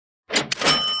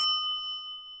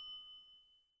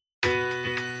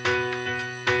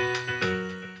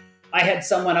I had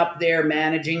someone up there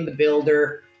managing the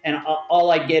builder, and all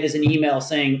I get is an email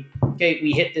saying, okay,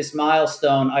 we hit this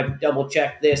milestone. I've double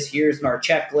checked this. Here's our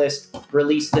checklist.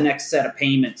 Release the next set of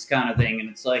payments, kind of thing. And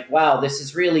it's like, wow, this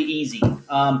is really easy.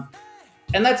 And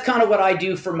that's kind of what I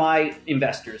do for my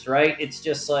investors, right? It's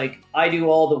just like I do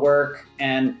all the work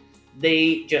and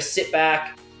they just sit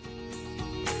back.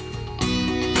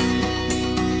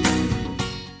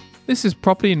 This is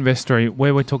Property Investory,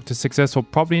 where we talk to successful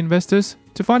property investors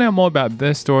to find out more about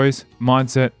their stories,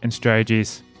 mindset, and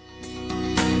strategies.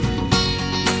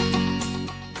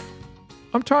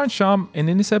 I'm Tyron Shum, and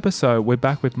in this episode, we're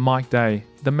back with Mike Day,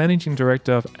 the Managing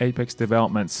Director of Apexx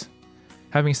Developments.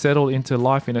 Having settled into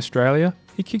life in Australia,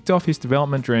 he kicked off his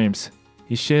development dreams.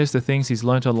 He shares the things he's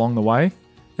learnt along the way,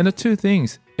 and the two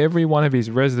things every one of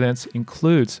his residents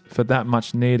includes for that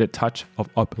much needed touch of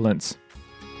opulence.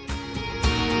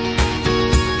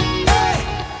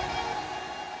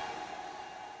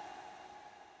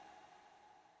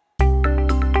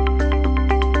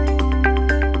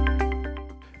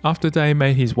 After Day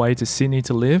made his way to Sydney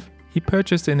to live, he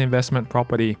purchased an investment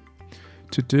property.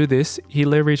 To do this, he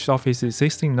leveraged off his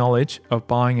existing knowledge of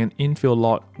buying an infill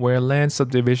lot where a land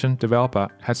subdivision developer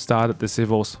had started the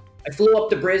civils. I flew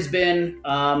up to Brisbane.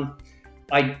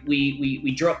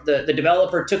 We dropped the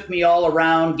developer took me all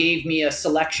around, gave me a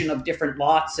selection of different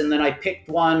lots, and then I picked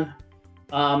one.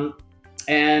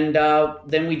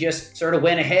 Then we just sort of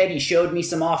went ahead. He showed me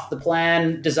some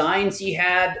off-the-plan designs he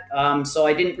had. So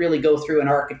I didn't really go through an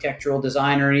architectural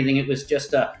design or anything. It was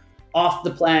just a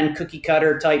off-the-plan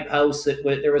cookie-cutter type house.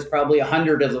 There was probably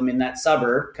 100 of them in that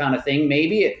suburb kind of thing,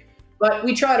 maybe. But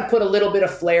we try to put a little bit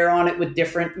of flair on it with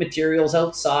different materials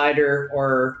outside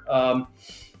or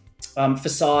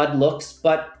facade looks.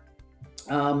 But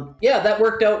that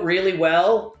worked out really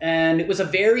well. And it was a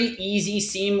very easy,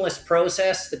 seamless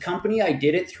process. The company I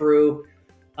did it through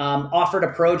offered a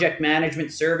project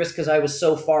management service because I was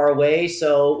so far away.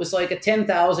 So it was like a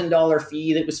 $10,000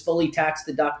 fee that was fully tax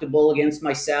deductible against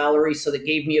my salary. So that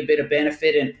gave me a bit of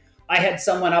benefit. And I had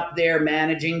someone up there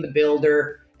managing the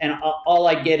builder. And all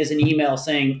I get is an email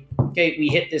saying, okay, we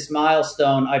hit this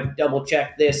milestone. I've double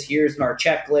checked this. Here's our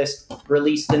checklist.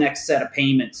 Release the next set of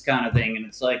payments, kind of thing. And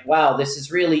it's like, wow, this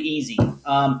is really easy.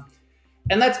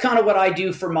 And that's kind of what I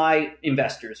do for my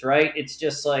investors, right? It's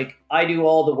just like I do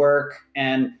all the work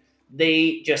and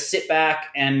they just sit back.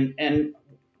 And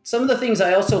some of the things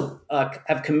I also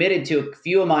have committed to a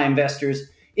few of my investors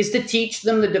is to teach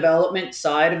them the development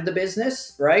side of the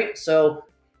business, right? So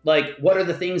like, what are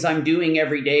the things I'm doing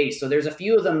every day? So there's a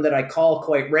few of them that I call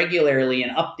quite regularly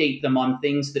and update them on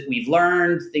things that we've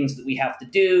learned, things that we have to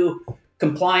do,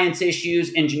 compliance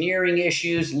issues, engineering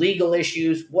issues, legal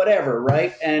issues, whatever,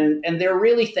 right? And they're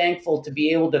really thankful to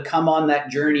be able to come on that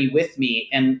journey with me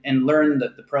and learn the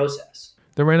process.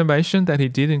 The renovation that he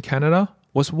did in Canada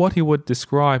was what he would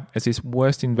describe as his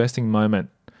worst investing moment.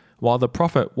 While the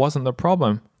profit wasn't the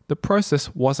problem, the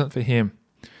process wasn't for him.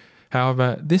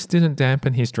 However, this didn't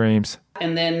dampen his dreams.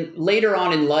 And then later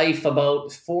on in life,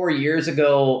 about 4 years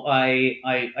ago, I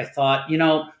thought,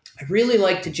 I'd really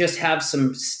like to just have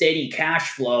some steady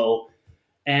cash flow.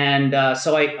 And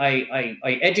so I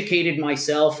educated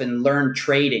myself and learned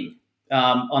trading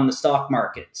on the stock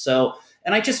market.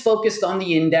 And I just focused on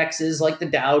the indexes like the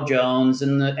Dow Jones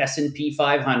and the S&P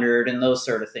 500 and those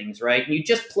sort of things, right? And you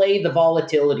just play the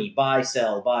volatility, buy,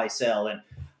 sell. And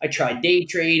I tried day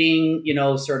trading,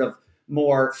 sort of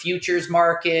more futures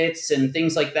markets and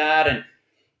things like that. And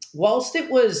whilst it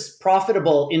was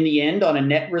profitable in the end on a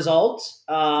net result,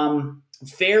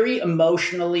 very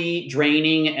emotionally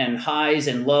draining and highs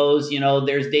and lows.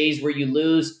 There's days where you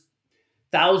lose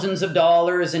thousands of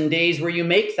dollars and days where you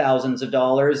make thousands of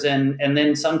dollars. And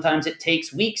then sometimes it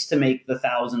takes weeks to make the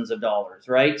thousands of dollars,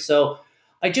 right? So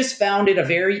I just found it a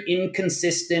very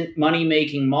inconsistent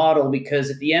money-making model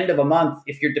because at the end of a month,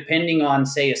 if you're depending on,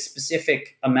 say, a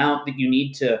specific amount that you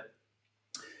need to,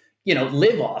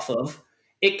 live off of,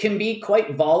 it can be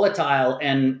quite volatile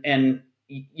and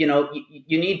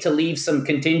you need to leave some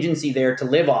contingency there to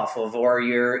live off of, or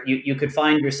you could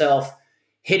find yourself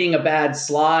hitting a bad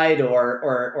slide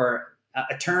or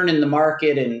a turn in the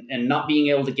market and not being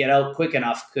able to get out quick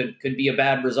enough could be a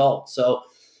bad result. So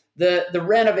the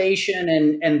renovation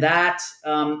and that,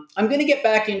 I'm going to get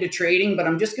back into trading, but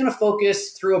I'm just going to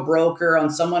focus through a broker on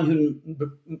someone who,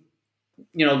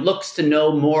 looks to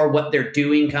know more what they're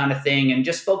doing kind of thing, and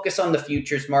just focus on the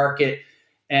futures market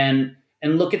and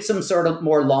look at some sort of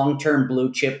more long-term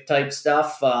blue chip type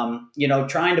stuff.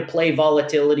 Trying to play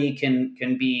volatility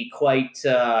can be quite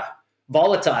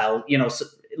volatile,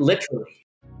 literally.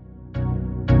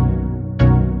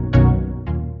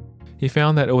 He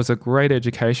found that it was a great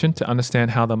education to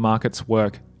understand how the markets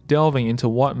work, delving into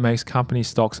what makes company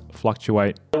stocks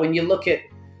fluctuate. When you look at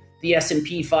the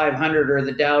S&P 500 or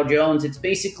the Dow Jones, it's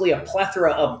basically a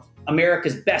plethora of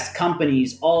America's best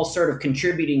companies all sort of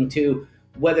contributing to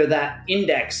whether that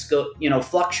index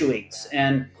fluctuates.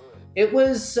 And it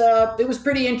was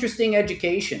pretty interesting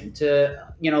education to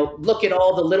look at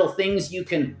all the little things you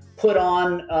can put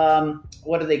on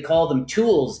what do they call them,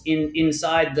 tools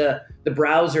inside the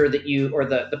browser that you, or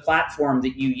the platform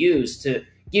that you use, to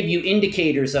give you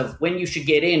indicators of when you should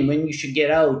get in, when you should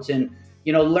get out, and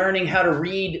learning how to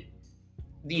read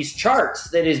these charts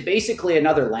that is basically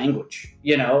another language,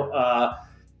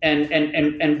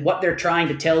 and what they're trying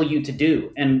to tell you to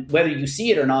do, and whether you see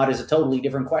it or not is a totally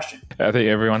different question. I think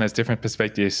everyone has different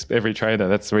perspectives. Every trader,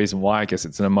 that's the reason why I guess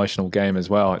it's an emotional game as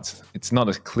well. It's not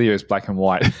as clear as black and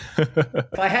white.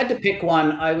 If I had to pick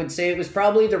one, I would say it was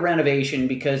probably the renovation,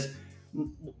 because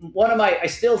I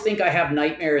still think I have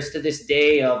nightmares to this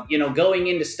day of, going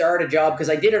in to start a job,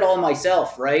 because I did it all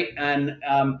myself, right? And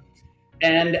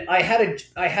I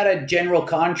had a general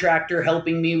contractor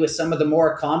helping me with some of the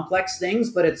more complex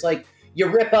things, but it's like you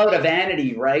rip out a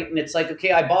vanity, right? And it's like,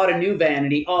 okay, I bought a new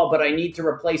vanity. Oh, but I need to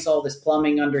replace all this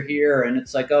plumbing under here. And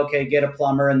it's like, okay, get a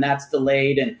plumber, and that's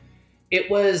delayed. And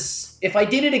if I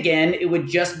did it again, it would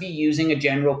just be using a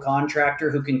general contractor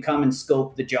who can come and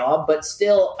scope the job. But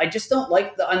still, I just don't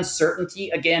like the uncertainty.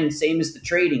 Again, same as the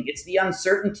trading. It's the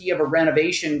uncertainty of a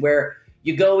renovation where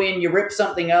you go in, you rip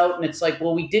something out, and it's like,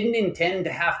 well, we didn't intend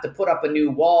to have to put up a new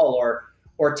wall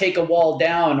or take a wall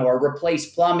down or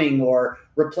replace plumbing or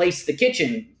replace the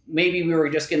kitchen. Maybe we were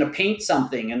just going to paint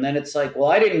something. And then it's like, well,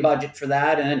 I didn't budget for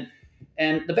that.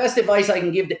 And the best advice I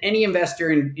can give to any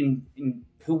investor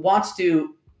who wants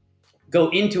to go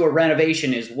into a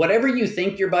renovation is, whatever you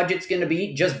think your budget's going to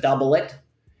be, just double it.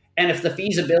 And if the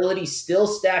feasibility still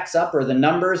stacks up, or the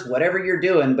numbers, whatever you're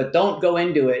doing, but don't go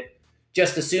into it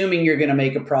just assuming you're going to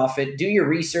make a profit. Do your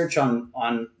research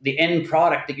on the end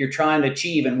product that you're trying to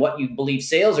achieve and what you believe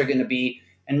sales are going to be,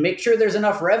 and make sure there's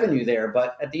enough revenue there.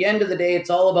 But at the end of the day, it's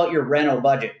all about your reno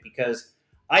budget, because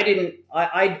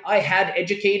I had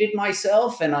educated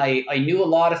myself, and I knew a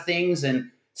lot of things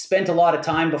and spent a lot of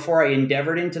time before I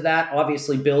endeavored into that,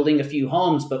 obviously building a few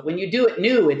homes. But when you do it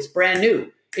new, it's brand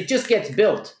new. It just gets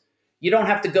built. You don't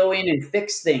have to go in and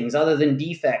fix things other than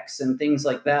defects and things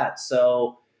like that.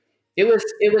 So it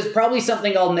was probably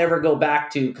something I'll never go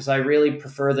back to, because I really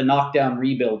prefer the knockdown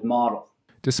rebuild model.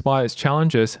 Despite its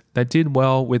challenges, they did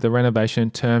well with the renovation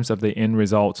in terms of the end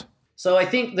result. So I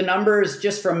think the numbers,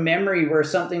 just from memory, were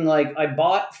something like, I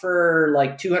bought for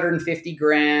like 250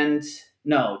 grand,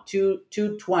 no,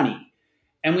 220.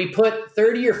 And we put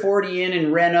 30 or 40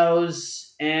 in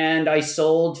renos, and I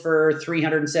sold for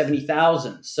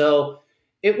 370,000. So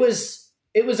it was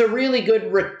a really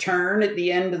good return at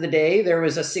the end of the day. There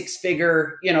was a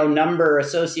six-figure, number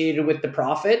associated with the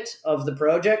profit of the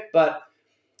project. But,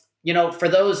 for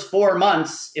those 4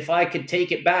 months, if I could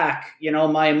take it back,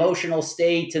 my emotional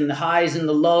state and the highs and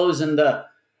the lows and the,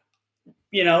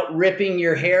 ripping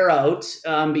your hair out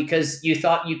because you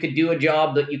thought you could do a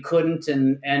job that you couldn't.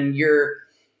 And you're,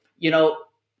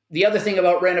 the other thing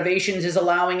about renovations is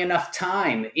allowing enough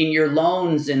time in your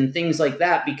loans and things like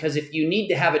that, because if you need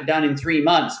to have it done in 3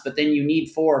 months, but then you need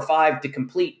 4 or 5 to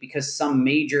complete because some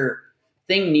major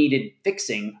thing needed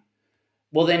fixing,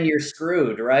 well, then you're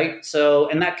screwed, right? So,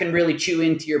 and that can really chew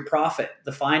into your profit,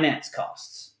 the finance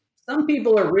costs. Some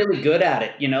people are really good at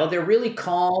it. They're really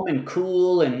calm and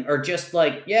cool and are just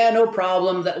like, yeah, no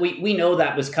problem, that we know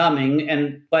that was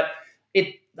coming. But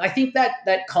I think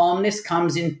that calmness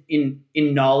comes in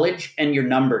knowledge and your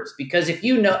numbers, because if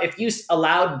you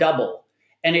allowed double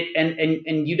and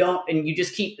you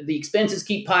just keep the expenses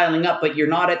keep piling up, but you're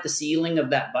not at the ceiling of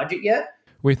that budget yet.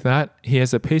 With that, he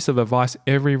has a piece of advice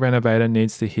every renovator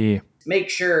needs to hear.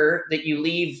 Make sure that you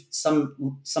leave some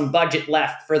budget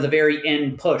left for the very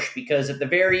end push, because at the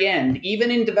very end,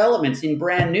 even in developments, in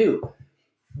brand new,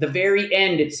 the very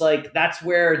end, it's like, that's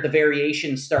where the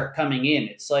variations start coming in.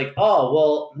 It's like, oh,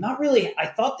 well, not really. I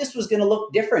thought this was going to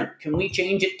look different. Can we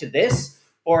change it to this?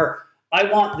 Or I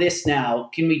want this now.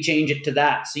 Can we change it to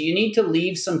that? So you need to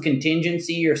leave some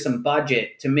contingency or some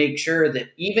budget to make sure that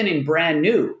even in brand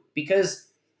new, because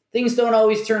things don't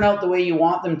always turn out the way you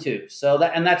want them to. So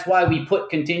that's why we put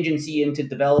contingency into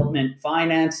development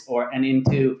finance and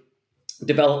into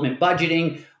development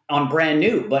budgeting on brand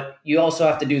new, but you also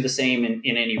have to do the same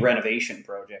in any renovation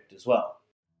project as well.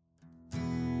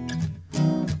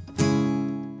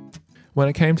 When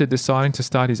it came to deciding to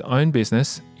start his own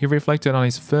business, he reflected on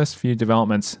his first few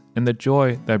developments and the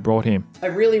joy they brought him. I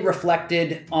really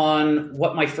reflected on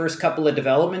what my first couple of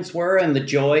developments were and the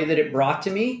joy that it brought to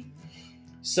me.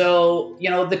 So,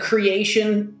 the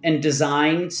creation and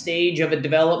design stage of a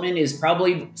development is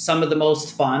probably some of the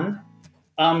most fun.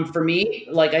 For me,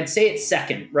 like I'd say it's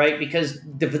second, right? Because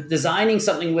designing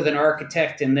something with an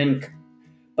architect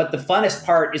but the funnest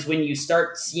part is when you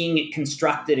start seeing it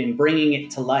constructed and bringing it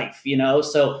to life,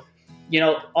 So,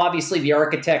 obviously the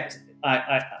architect,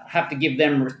 I have to give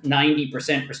them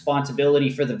 90% responsibility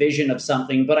for the vision of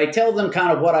something, but I tell them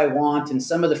kind of what I want and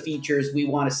some of the features we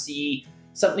want to see,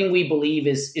 something we believe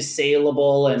is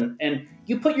saleable, and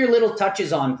you put your little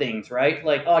touches on things, right?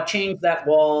 Like, change that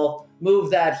wall,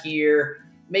 move that here,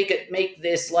 make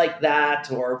this like that,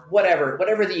 or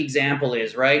whatever the example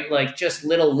is, right? Like just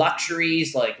little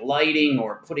luxuries like lighting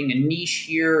or putting a niche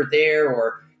here or there,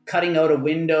 or cutting out a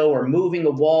window or moving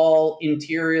a wall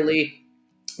interiorly,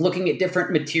 looking at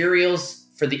different materials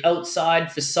for the outside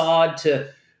facade to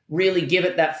really give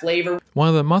it that flavor. One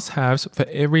of the must-haves for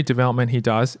every development he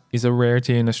does is a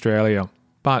rarity in Australia,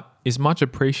 but is much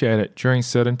appreciated during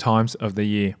certain times of the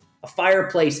year. A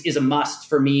fireplace is a must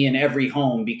for me in every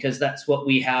home because that's what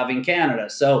we have in Canada.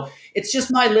 So it's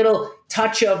just my little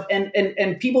touch of,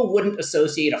 and people wouldn't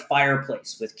associate a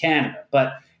fireplace with Canada,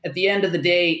 but at the end of the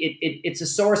day, it's a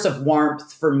source of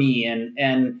warmth for me.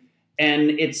 And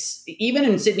it's, even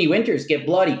in Sydney winters get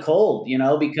bloody cold,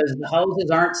 because the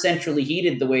houses aren't centrally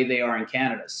heated the way they are in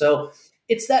Canada. So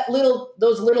it's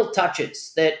those little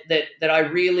touches that I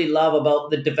really love about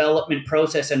the development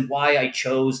process and why I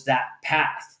chose that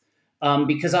path.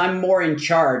 Because I'm more in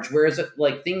charge. Whereas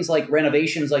like things like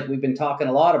renovations, like we've been talking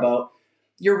a lot about,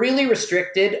 you're really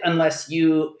restricted unless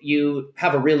you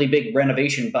have a really big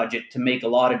renovation budget to make a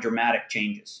lot of dramatic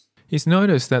changes. He's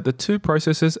noticed that the two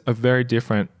processes are very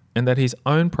different and that his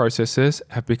own processes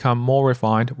have become more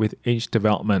refined with each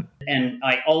development. And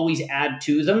I always add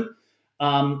to them,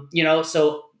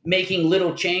 so making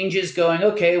little changes, going,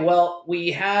 okay, well, we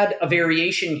had a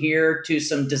variation here to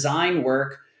some design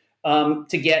work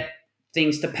to get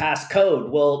things to pass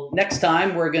code. Well, next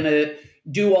time we're going to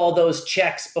do all those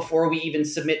checks before we even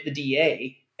submit the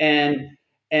DA, and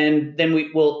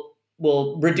then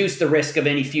we'll reduce the risk of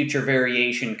any future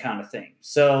variation, kind of thing.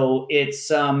 So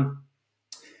it's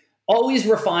always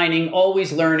refining,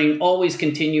 always learning, always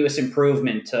continuous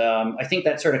improvement. I think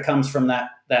that sort of comes from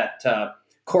that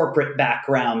corporate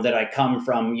background that I come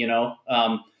from.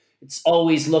 It's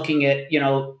always looking at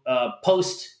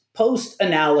post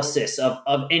analysis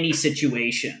of any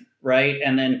situation, right?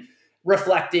 And then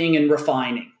reflecting and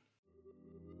refining.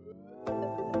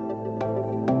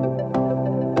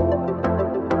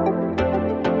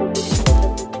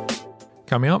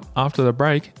 Coming up after the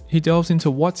break, he delves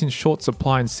into what's in short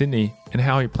supply in Sydney and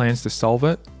how he plans to solve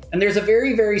it. And there's a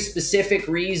very, very specific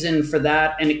reason for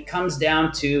that, and it comes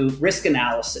down to risk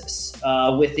analysis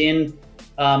within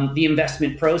the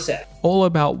investment process. All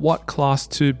about what Class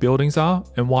 2 buildings are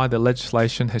and why the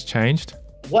legislation has changed.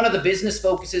 One of the business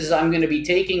focuses I'm going to be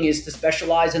taking is to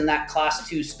specialize in that Class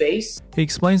 2 space. He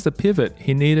explains the pivot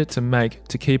he needed to make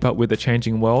to keep up with the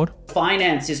changing world.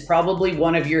 Finance is probably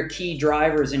one of your key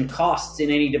drivers in costs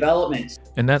in any development.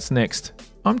 And that's next.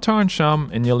 I'm Tyrone Shum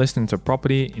and you're listening to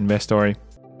Property Investory.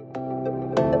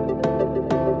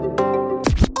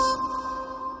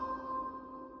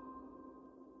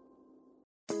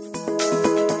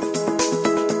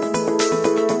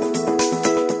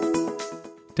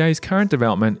 Day's current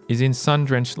development is in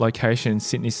sun-drenched location in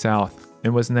Sydney South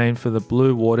and was named for the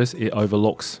blue waters it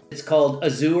overlooks. It's called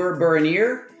Azure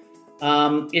Baronier.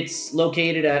 It's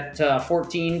located at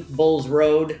 14 Bulls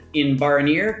Road in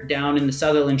Baronier, down in the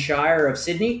Sutherland Shire of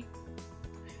Sydney.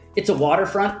 It's a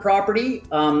waterfront property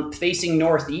facing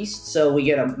northeast, so we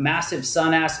get a massive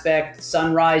sun aspect.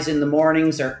 Sunrise in the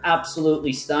mornings are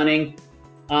absolutely stunning.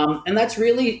 And that's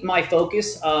really my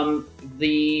focus.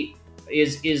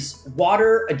 Is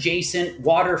water adjacent,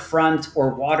 waterfront,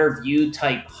 or water view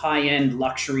type high-end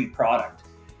luxury product.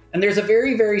 And there's a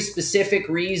very, very specific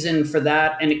reason for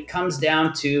that, and it comes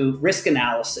down to risk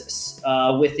analysis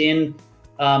within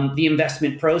the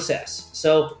investment process.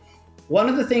 So one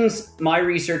of the things my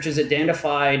research has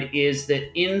identified is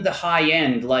that in the high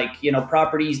end, like,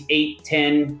 properties 8,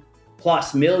 10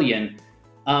 plus million,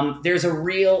 there's a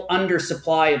real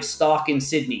undersupply of stock in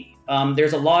Sydney.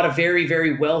 There's a lot of very,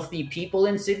 very wealthy people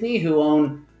in Sydney who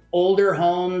own older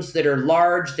homes that are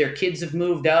large. Their kids have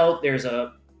moved out. There's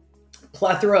a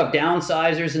plethora of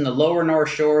downsizers in the lower North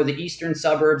Shore, the eastern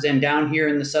suburbs, and down here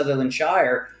in the Sutherland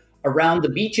Shire around the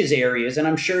beaches areas, and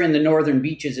I'm sure in the northern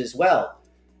beaches as well.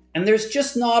 And there's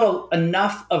just not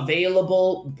enough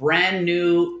available brand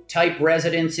new type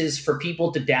residences for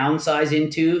people to downsize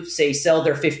into, say, sell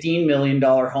their $15 million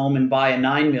home and buy a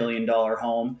 $9 million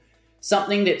home.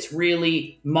 Something that's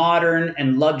really modern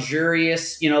and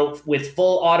luxurious, with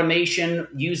full automation,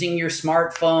 using your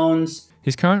smartphones.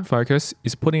 His current focus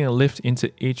is putting a lift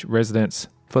into each residence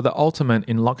for the ultimate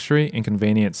in luxury and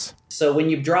convenience. So when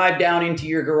you drive down into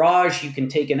your garage, you can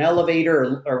take an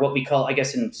elevator or what we call, I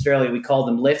guess in Australia, we call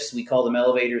them lifts. We call them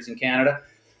elevators in Canada.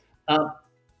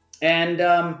 And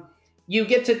you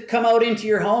get to come out into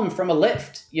your home from a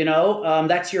lift,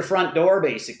 that's your front door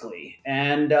basically.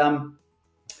 And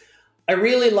I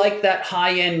really like that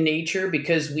high-end nature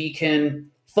because we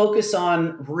can focus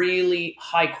on really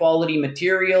high-quality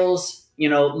materials,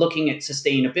 looking at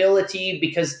sustainability,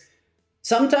 because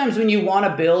sometimes when you want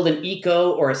to build an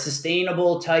eco or a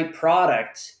sustainable type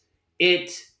product,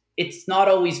 it's not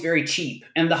always very cheap.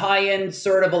 And the high-end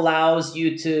sort of allows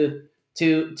you to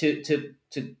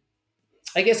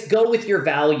I guess go with your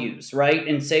values, right?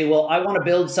 And say, well, I want to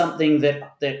build something that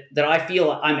I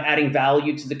feel I'm adding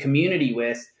value to the community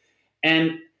with.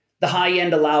 And the high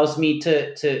end allows me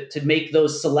to make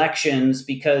those selections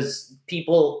because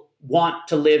people want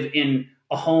to live in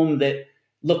a home that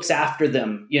looks after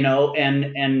them,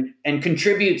 and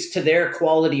contributes to their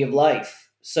quality of life.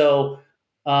 So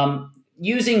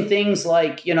using things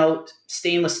like,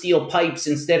 stainless steel pipes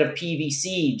instead of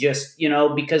PVC, just,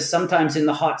 because sometimes in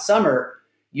the hot summer,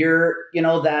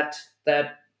 that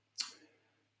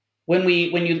when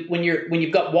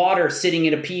you've got water sitting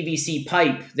in a PVC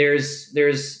pipe,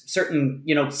 there's certain,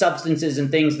 substances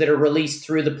and things that are released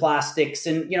through the plastics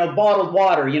and, bottled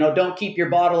water, don't keep your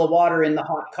bottle of water in the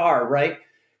hot car, right?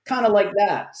 Kind of like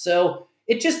that. So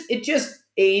it just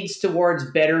aids towards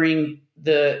bettering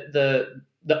the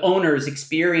owner's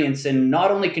experience and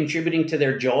not only contributing to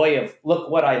their joy of look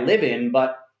what I live in,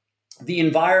 but the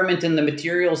environment and the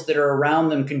materials that are around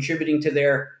them contributing to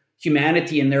their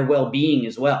humanity and their well-being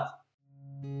as well.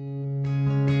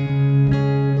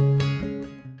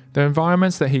 The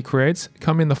environments that he creates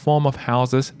come in the form of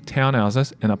houses,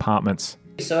 townhouses, and apartments.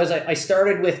 So as I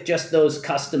started with just those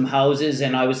custom houses,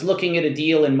 and I was looking at a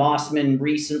deal in Mossman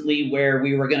recently where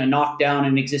we were going to knock down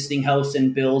an existing house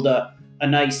and build a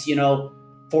nice,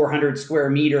 400 square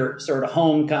meter sort of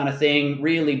home kind of thing,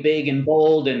 really big and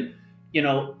bold, and,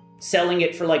 selling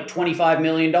it for like $25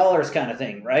 million kind of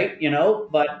thing, right?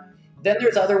 But then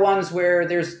there's other ones where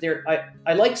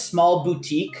I like small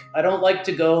boutique. I don't like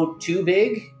to go too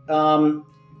big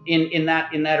in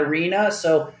that arena.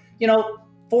 So,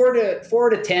 4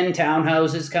 to 10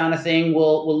 townhouses kind of thing.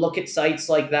 We'll look at sites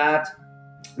like that.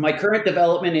 My current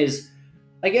development is,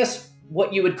 I guess,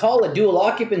 what you would call a dual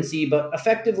occupancy, but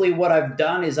effectively what I've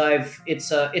done is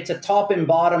it's a top and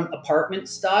bottom apartment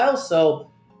style. So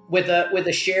with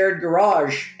a shared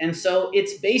garage. And so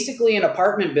it's basically an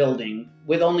apartment building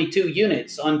with only 2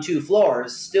 units on 2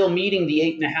 floors, still meeting the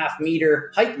 8.5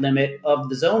 meter height limit of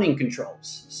the zoning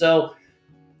controls. So,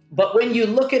 but when you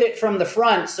look at it from the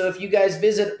front, so if you guys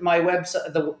visit my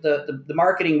website, the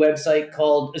marketing website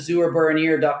called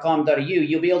azurebernier.com.au,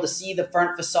 you'll be able to see the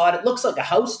front facade. It looks like a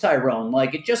house, Tyrone.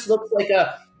 Like it just looks like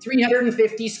a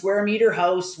 350 square meter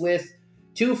house with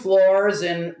 2 floors.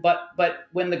 But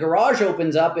when the garage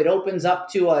opens up, it opens up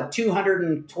to a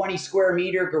 220 square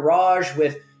meter garage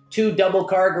with 2 double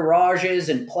car garages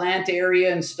and plant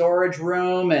area and storage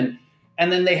room. And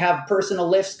then they have personal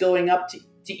lifts going up to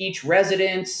each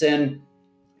residence and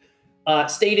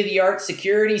state-of-the-art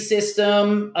security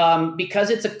system because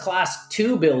it's a Class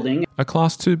 2 building. A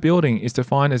Class 2 building is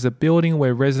defined as a building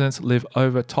where residents live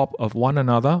over top of one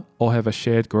another or have a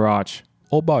shared garage,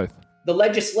 or both. The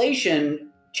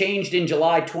legislation changed in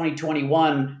July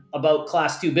 2021 about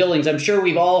Class 2 buildings. I'm sure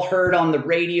we've all heard on the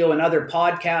radio and other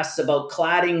podcasts about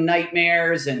cladding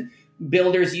nightmares and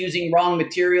builders using wrong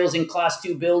materials in Class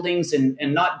 2 buildings and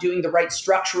not doing the right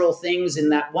structural things in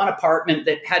that one apartment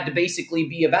that had to basically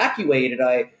be evacuated,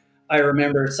 I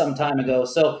remember some time ago.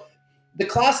 So the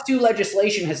Class 2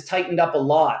 legislation has tightened up a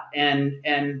lot. And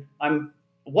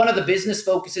one of the business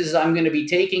focuses I'm going to be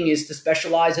taking is to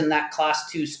specialize in that Class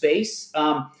 2 space.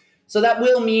 So that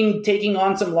will mean taking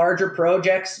on some larger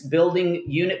projects, building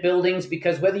unit buildings,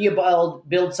 because whether you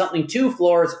build something 2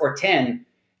 floors or 10,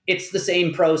 it's the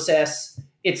same process,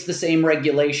 it's the same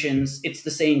regulations, it's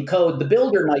the same code. The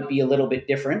builder might be a little bit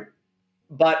different,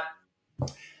 but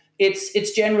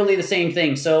it's generally the same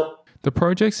thing. So the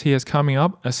projects he has coming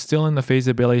up are still in the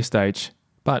feasibility stage,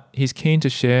 but he's keen to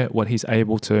share what he's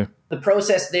able to. The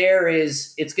process there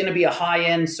is it's going to be a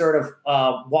high-end sort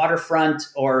of waterfront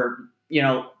or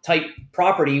type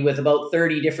property with about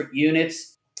 30 different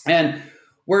units. And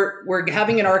we're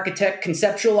having an architect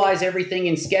conceptualize everything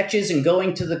in sketches and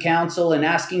going to the council and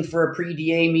asking for a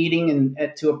pre-DA meeting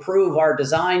and to approve our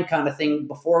design kind of thing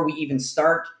before we even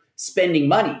start spending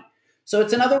money. So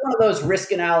it's another one of those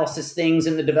risk analysis things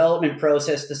in the development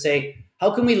process to say,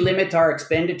 how can we limit our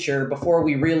expenditure before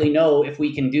we really know if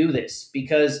we can do this?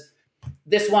 Because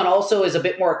this one also is a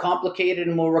bit more complicated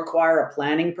and will require a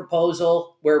planning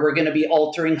proposal where we're going to be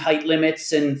altering height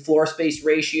limits and floor space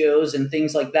ratios and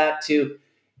things like that to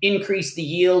increase the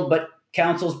yield. But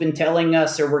council's been telling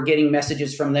us, or we're getting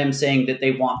messages from them saying that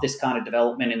they want this kind of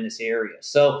development in this area.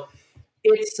 So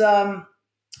it's,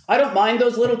 I don't mind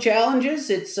those little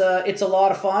challenges. It's a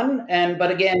lot of fun.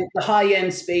 But again, the high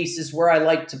end space is where I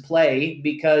like to play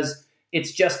because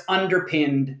it's just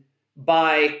underpinned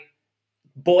by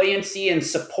buoyancy and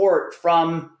support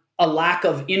from a lack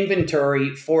of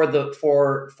inventory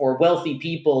for wealthy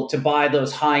people to buy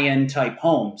those high end type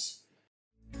homes.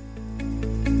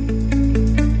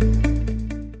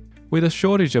 With a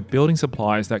shortage of building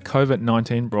supplies that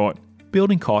COVID-19 brought,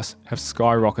 building costs have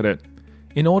skyrocketed.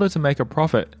 In order to make a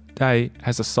profit, Day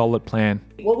has a solid plan.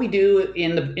 What we do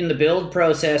in the build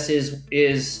process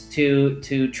is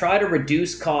to try to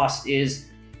reduce cost is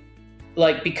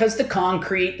like, because the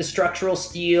concrete, the structural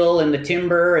steel and the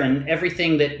timber and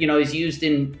everything that, is used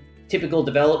in typical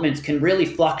developments can really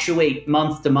fluctuate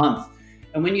month to month.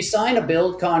 And when you sign a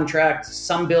build contract,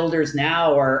 some builders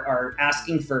now are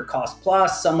asking for cost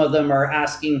plus. Some of them are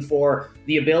asking for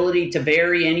the ability to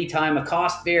vary anytime a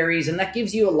cost varies, and that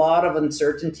gives you a lot of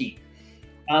uncertainty.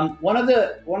 One of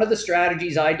the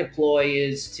strategies I deploy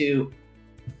is to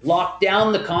lock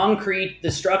down the concrete,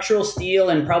 the structural steel,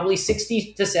 and probably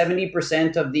 60 to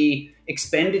 70% of the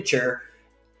expenditure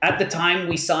at the time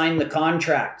we sign the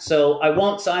contract. So I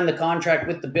won't sign the contract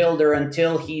with the builder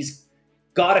until he's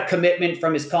got a commitment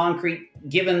from his concrete,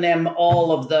 given them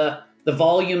all of the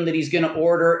volume that he's going to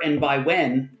order and by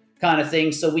when kind of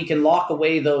thing, so we can lock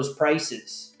away those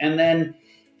prices. And then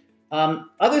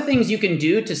other things you can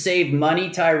do to save money,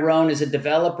 Tyrone, as a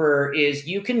developer is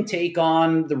you can take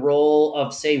on the role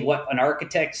of, say, what an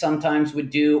architect sometimes would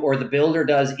do or the builder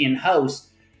does in-house,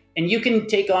 and you can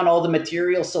take on all the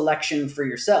material selection for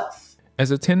yourself. As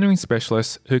a tendering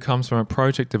specialist who comes from a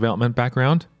project development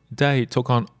background, Day took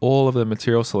on all of the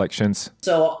material selections.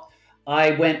 So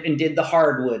I went and did the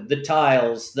hardwood, the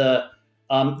tiles, the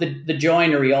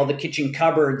joinery, all the kitchen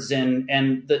cupboards and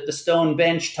the stone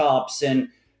bench tops and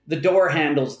the door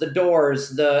handles, the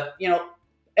doors,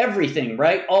 everything,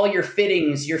 right? All your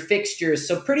fittings, your fixtures.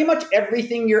 So pretty much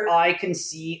everything your eye can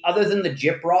see other than the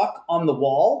gyprock on the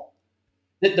wall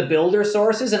that the builder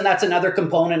sources. And that's another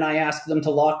component I ask them to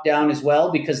lock down as well,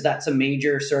 because that's a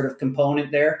major sort of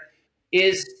component there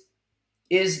is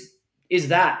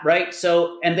that, right?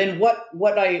 So, and then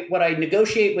what I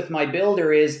negotiate with my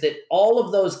builder is that all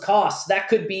of those costs, that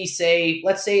could be, say,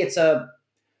 let's say it's a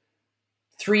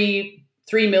 $3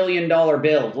 million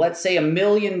build. Let's say $1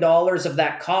 million of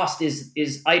that cost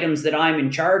is items that I'm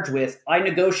in charge with. I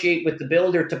negotiate with the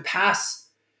builder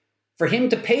for him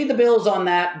to pay the bills on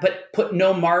that, but put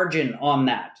no margin on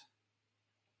that.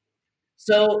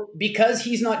 So because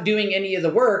he's not doing any of the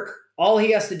work, all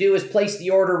he has to do is place the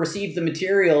order, receive the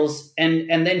materials, and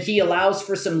then he allows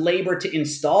for some labor to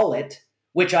install it,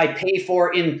 which I pay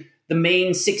for in the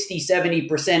main 60,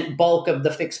 70% bulk of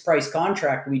the fixed price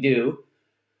contract we do.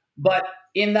 But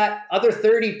in that other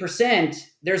 30%,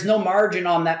 there's no margin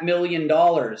on that $1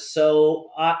 million.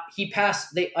 So I've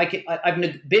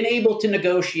been able to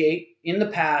negotiate in the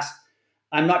past.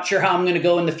 I'm not sure how I'm going to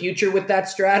go in the future with that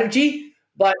strategy,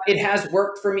 but it has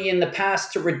worked for me in the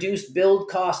past to reduce build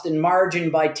cost and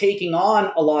margin by taking on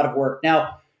a lot of work.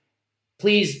 Now,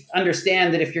 please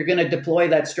understand that if you're going to deploy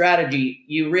that strategy,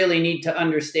 you really need to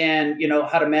understand,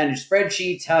 how to manage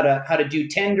spreadsheets, how to do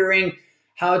tendering,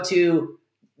 how to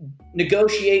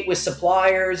negotiate with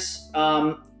suppliers,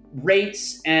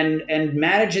 rates, and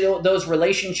manage those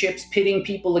relationships, pitting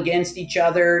people against each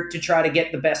other to try to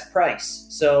get the best price.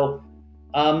 So,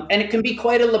 and it can be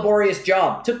quite a laborious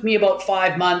job. It took me about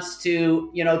 5 months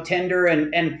to, tender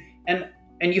and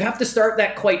you have to start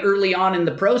that quite early on in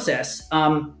the process.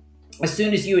 As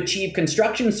soon as you achieve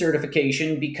construction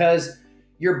certification, because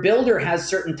your builder has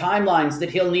certain timelines that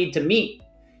he'll need to meet.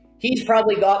 He's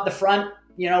probably got the front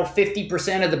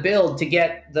 50% of the build to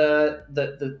get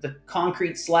the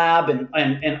concrete slab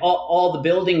and all the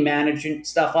building management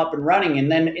stuff up and running.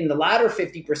 And then in the latter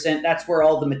 50%, that's where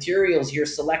all the materials you're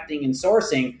selecting and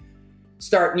sourcing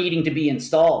start needing to be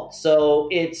installed. So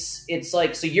it's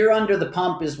like, so you're under the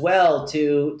pump as well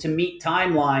to meet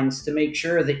timelines to make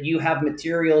sure that you have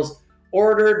materials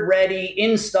ordered, ready,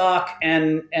 in stock,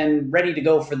 and ready to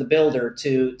go for the builder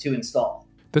to install.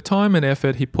 The time and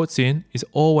effort he puts in is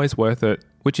always worth it,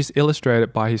 which is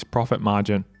illustrated by his profit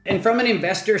margin. And from an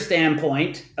investor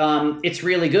standpoint, it's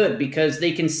really good because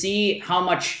they can see how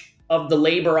much of the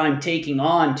labor I'm taking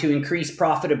on to increase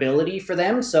profitability for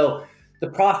them. So the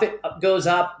profit goes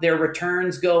up, their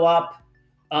returns go up,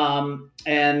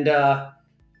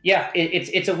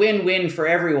 it's a win-win for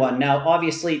everyone. Now,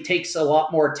 obviously, it takes a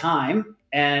lot more time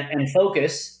and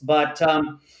focus, but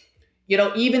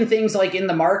even things like in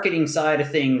the marketing side of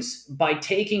things, by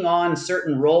taking on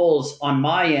certain roles on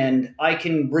my end, I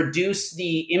can reduce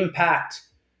the impact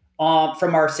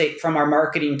from our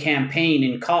marketing campaign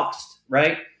in cost,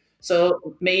 right?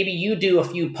 So maybe you do a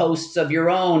few posts of your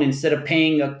own instead of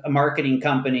paying a marketing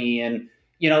company, and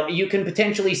you can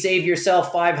potentially save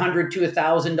yourself $500 to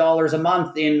 $1,000 a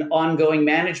month in ongoing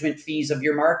management fees of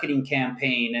your marketing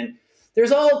campaign. And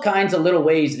there's all kinds of little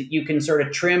ways that you can sort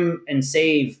of trim and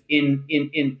save in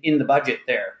the budget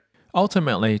there.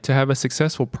 Ultimately, to have a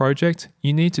successful project,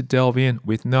 you need to delve in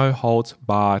with no holds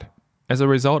barred. As a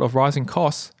result of rising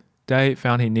costs, Dave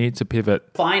found he needed to pivot.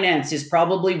 Finance is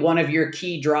probably one of your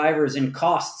key drivers in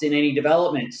costs in any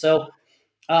development. So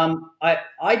I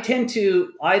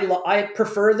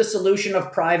prefer the solution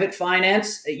of private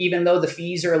finance, even though the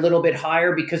fees are a little bit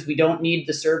higher because we don't need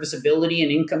the serviceability and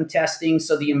income testing.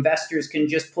 So the investors can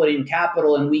just put in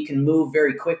capital and we can move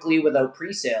very quickly without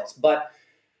pre-sales. But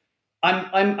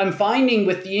I'm finding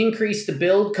with the increase to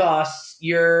build costs,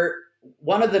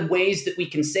 one of the ways that we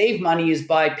can save money is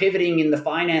by pivoting in the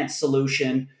finance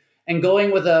solution and going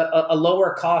with a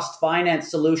lower cost finance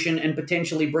solution and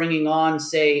potentially bringing on,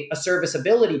 say, a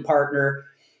serviceability partner.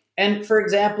 And for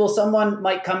example, someone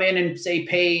might come in and say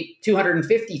pay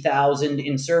 $250,000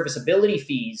 in serviceability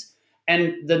fees,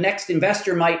 and the next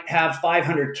investor might have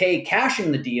 $500K cash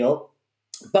in the deal,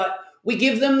 but we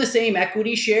give them the same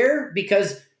equity share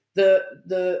because the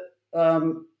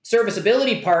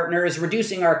serviceability partner is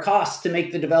reducing our costs to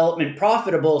make the development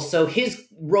profitable. So his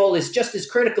role is just as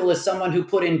critical as someone who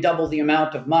put in double the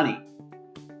amount of money,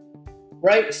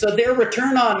 right? So their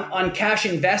return on cash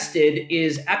invested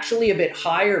is actually a bit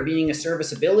higher being a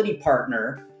serviceability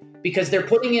partner because they're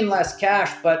putting in less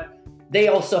cash, but they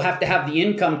also have to have the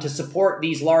income to support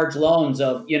these large loans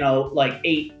of, like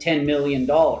 $8-10 million,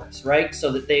 right?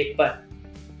 So that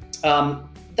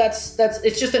that's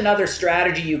it's just another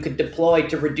strategy you could deploy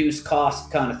to reduce cost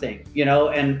kind of thing,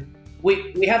 and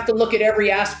we have to look at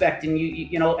every aspect. And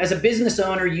as a business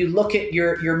owner, you look at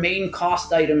your main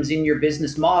cost items in your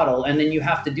business model, and then you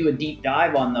have to do a deep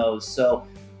dive on those. So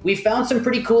we found some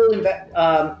pretty cool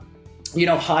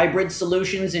hybrid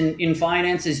solutions in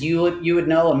finance, as you would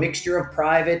know, a mixture of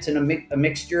private and a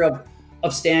mixture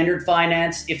of standard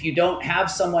finance. If you don't have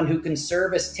someone who can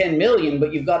service 10 million,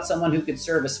 but you've got someone who could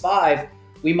service 5,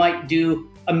 we might do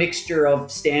a mixture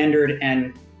of standard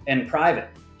and private.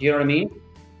 Do you know what I mean?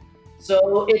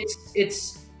 So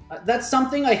that's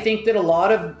something I think that a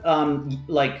lot of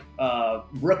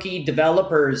rookie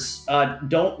developers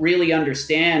don't really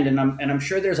understand, and I'm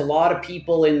sure there's a lot of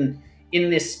people in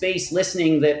this space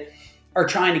listening that are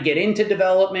trying to get into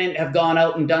development, have gone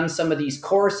out and done some of these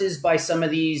courses by some of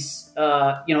these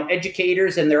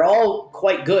educators, and they're all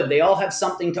quite good. They all have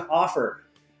something to offer.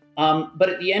 But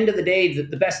at the end of the day,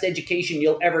 the best education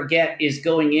you'll ever get is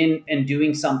going in and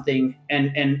doing something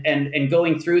and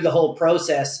going through the whole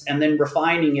process and then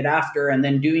refining it after and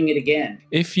then doing it again.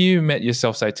 If you met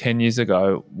yourself, say, 10 years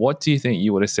ago, what do you think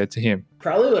you would have said to him?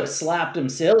 Probably would have slapped him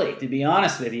silly, to be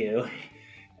honest with you.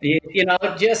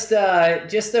 Just a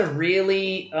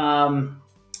really,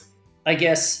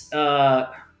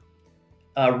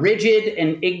 rigid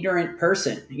and ignorant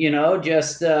person,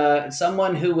 just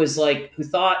someone who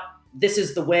thought this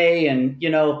is the way. And,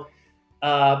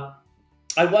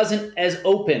 I wasn't as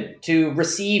open to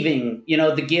receiving,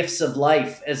 the gifts of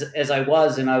life as I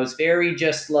was. And I was very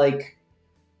just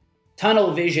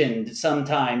tunnel visioned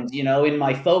sometimes, in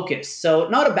my focus. So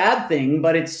not a bad thing,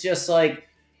 but it's just I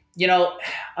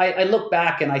look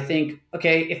back and I think,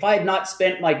 okay, if I had not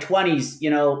spent my 20s,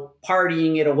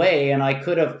 partying it away, and I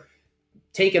could have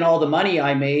taken all the money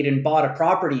I made and bought a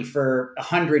property for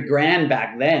 $100,000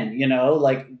 back then,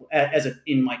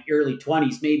 in my early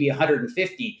 20s, maybe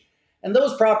 150. And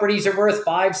those properties are worth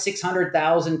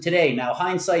 $500,000-600,000 today. Now,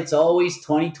 hindsight's always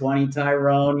 20/20,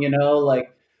 Tyrone,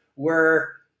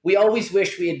 we always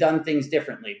wish we had done things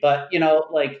differently. But,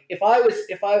 if I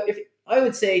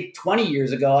would say 20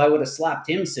 years ago, I would have slapped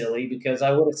him silly because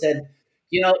I would have said,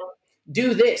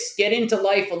 do this, get into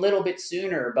life a little bit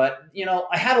sooner. But,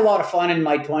 I had a lot of fun in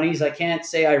my 20s. I can't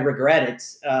say I regret it.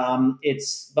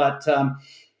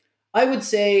 I would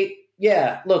say,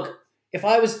 yeah, look, if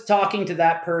I was talking to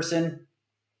that person,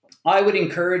 I would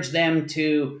encourage them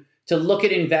to look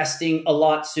at investing a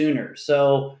lot sooner.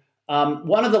 So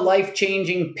one of the life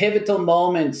changing pivotal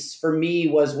moments for me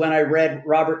was when I read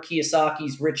Robert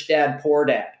Kiyosaki's Rich Dad Poor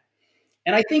Dad.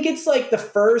 And I think it's like the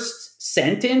first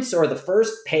sentence or the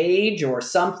first page or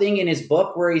something in his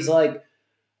book where he's like,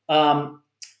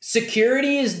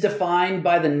 security is defined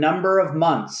by the number of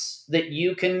months that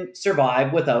you can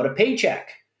survive without a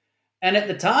paycheck. And at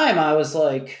the time, I was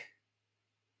like,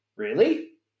 really?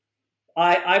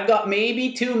 I've got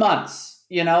maybe 2 months,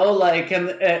 like,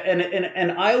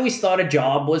 and I always thought a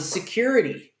job was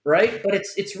security, right? But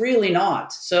it's really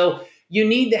not. So you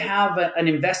need to have an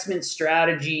investment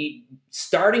strategy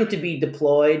starting to be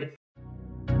deployed.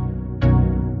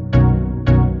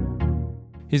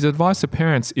 His advice to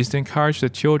parents is to encourage their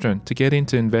children to get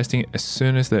into investing as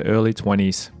soon as their early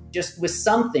 20s. Just with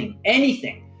something,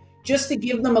 anything, just to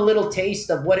give them a little taste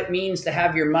of what it means to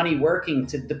have your money working,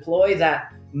 to deploy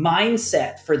that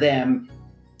mindset for them.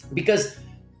 Because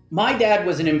my dad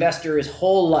was an investor his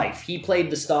whole life. He played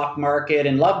the stock market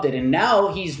and loved it. And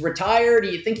now he's retired.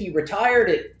 You think he retired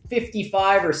at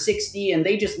 55 or 60 and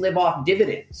they just live off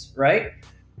dividends, right?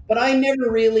 But I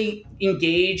never really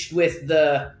engaged with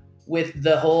the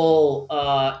whole,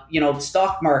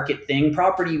 stock market thing.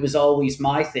 Property was always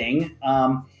my thing.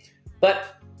 But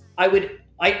I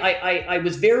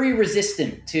was very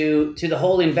resistant to the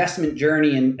whole investment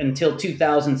journey until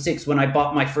 2006 when I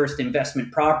bought my first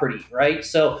investment property, right?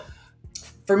 So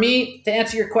for me, to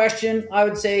answer your question, I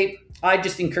would say I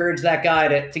just encourage that guy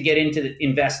to get into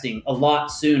investing a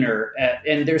lot sooner.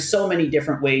 And there's so many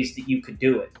different ways that you could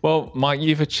do it. Well, Mike,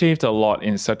 you've achieved a lot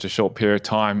in such a short period of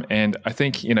time. And I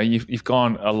think, you've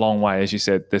gone a long way. As you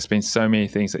said, there's been so many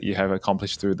things that you have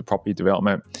accomplished through the property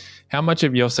development. How much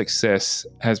of your success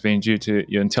has been due to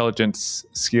your intelligence,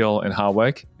 skill, and hard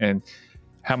work? And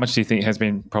how much do you think has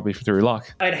been probably through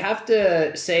luck? I'd have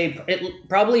to say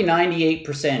probably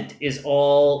 98% is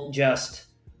all just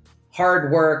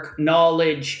hard work,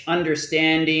 knowledge,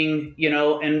 understanding,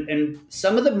 and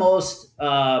some of the most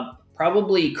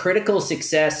probably critical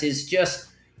success is just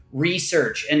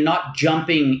research and not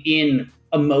jumping in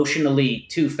emotionally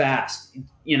too fast,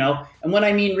 And when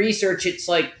I mean research, it's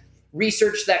like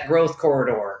research that growth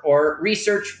corridor or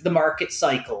research the market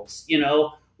cycles,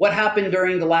 what happened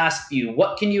during the last few,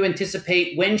 what can you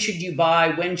anticipate, when should you buy,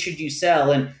 when should you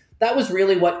sell? And that was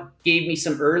really what gave me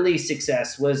some early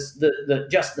success was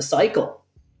the cycle.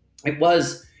 It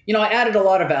was, I added a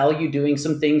lot of value doing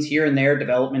some things here and there,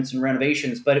 developments and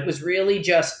renovations, but it was really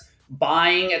just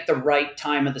buying at the right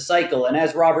time of the cycle. And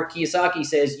as Robert Kiyosaki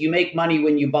says, you make money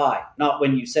when you buy, not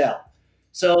when you sell.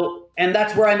 So, and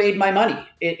that's where I made my money.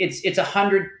 It's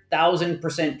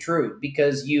 100,000% true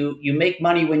because you make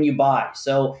money when you buy.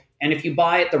 So, and if you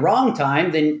buy at the wrong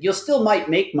time, then you'll still might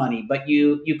make money, but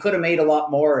you could have made a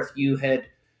lot more if you had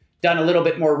done a little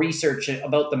bit more research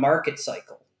about the market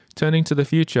cycle. Turning to the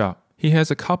future, he has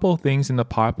a couple of things in the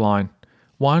pipeline.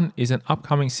 One is an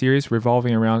upcoming series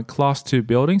revolving around Class 2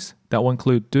 buildings that will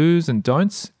include do's and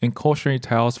don'ts and cautionary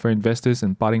tales for investors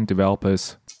and budding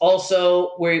developers.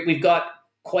 Also, we've got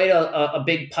quite a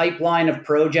big pipeline of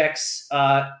projects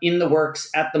in the works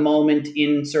at the moment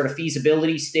in sort of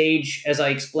feasibility stage, as I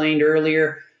explained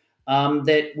earlier,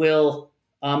 that will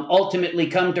ultimately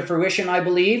come to fruition, I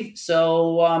believe.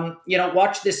 So,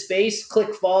 watch this space,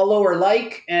 click follow or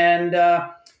like, and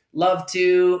love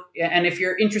to. And if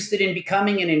you're interested in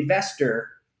becoming an investor,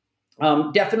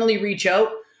 definitely reach out.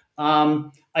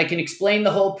 I can explain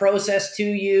the whole process to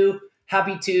you.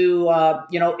 Happy to,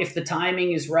 if the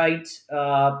timing is right,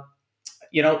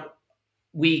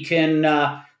 we can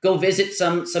go visit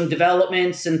some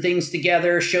developments and things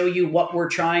together, show you what we're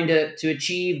trying to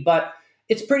achieve. But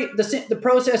it's the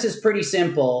process is pretty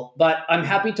simple, but I'm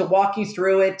happy to walk you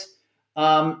through it.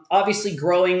 Obviously,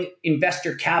 growing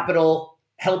investor capital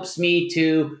helps me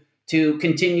to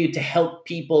continue to help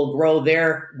people grow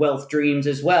their wealth dreams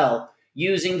as well,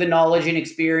 using the knowledge and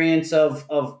experience of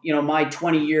my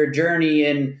 20-year journey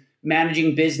in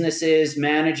managing businesses,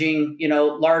 managing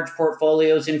large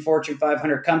portfolios in Fortune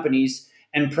 500 companies,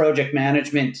 and project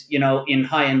management in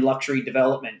high-end luxury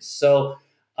developments. So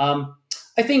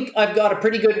I think I've got a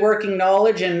pretty good working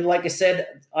knowledge, and like I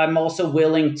said, I'm also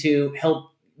willing to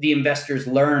help the investors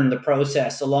learn the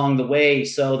process along the way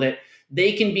so that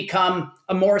they can become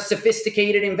a more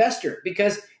sophisticated investor.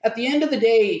 Because at the end of the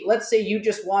day, let's say you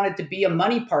just wanted to be a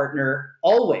money partner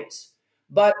always.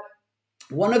 But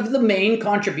one of the main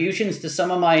contributions to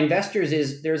some of my investors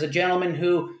is there's a gentleman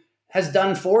who has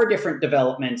done 4 different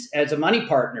developments as a money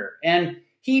partner. And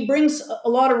he brings a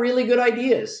lot of really good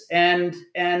ideas and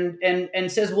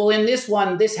says, well, in this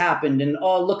one, this happened, and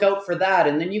oh, look out for that.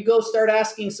 And then you go start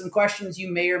asking some questions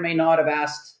you may or may not have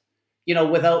asked,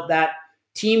 without that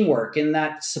teamwork and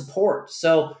that support.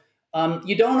 So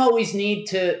you don't always need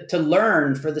to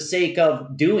learn for the sake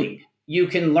of doing. You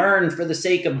can learn for the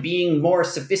sake of being more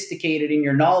sophisticated in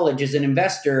your knowledge as an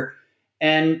investor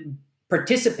and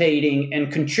participating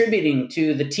and contributing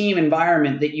to the team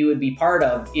environment that you would be part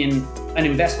of in an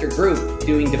investor group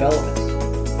doing developments.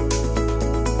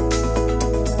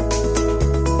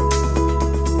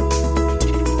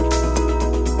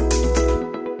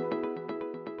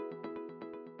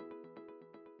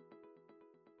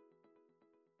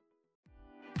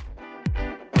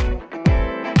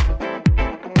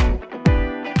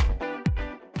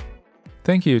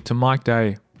 Thank you to Mike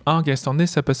Day, our guest on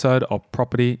this episode of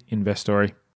Property Investory.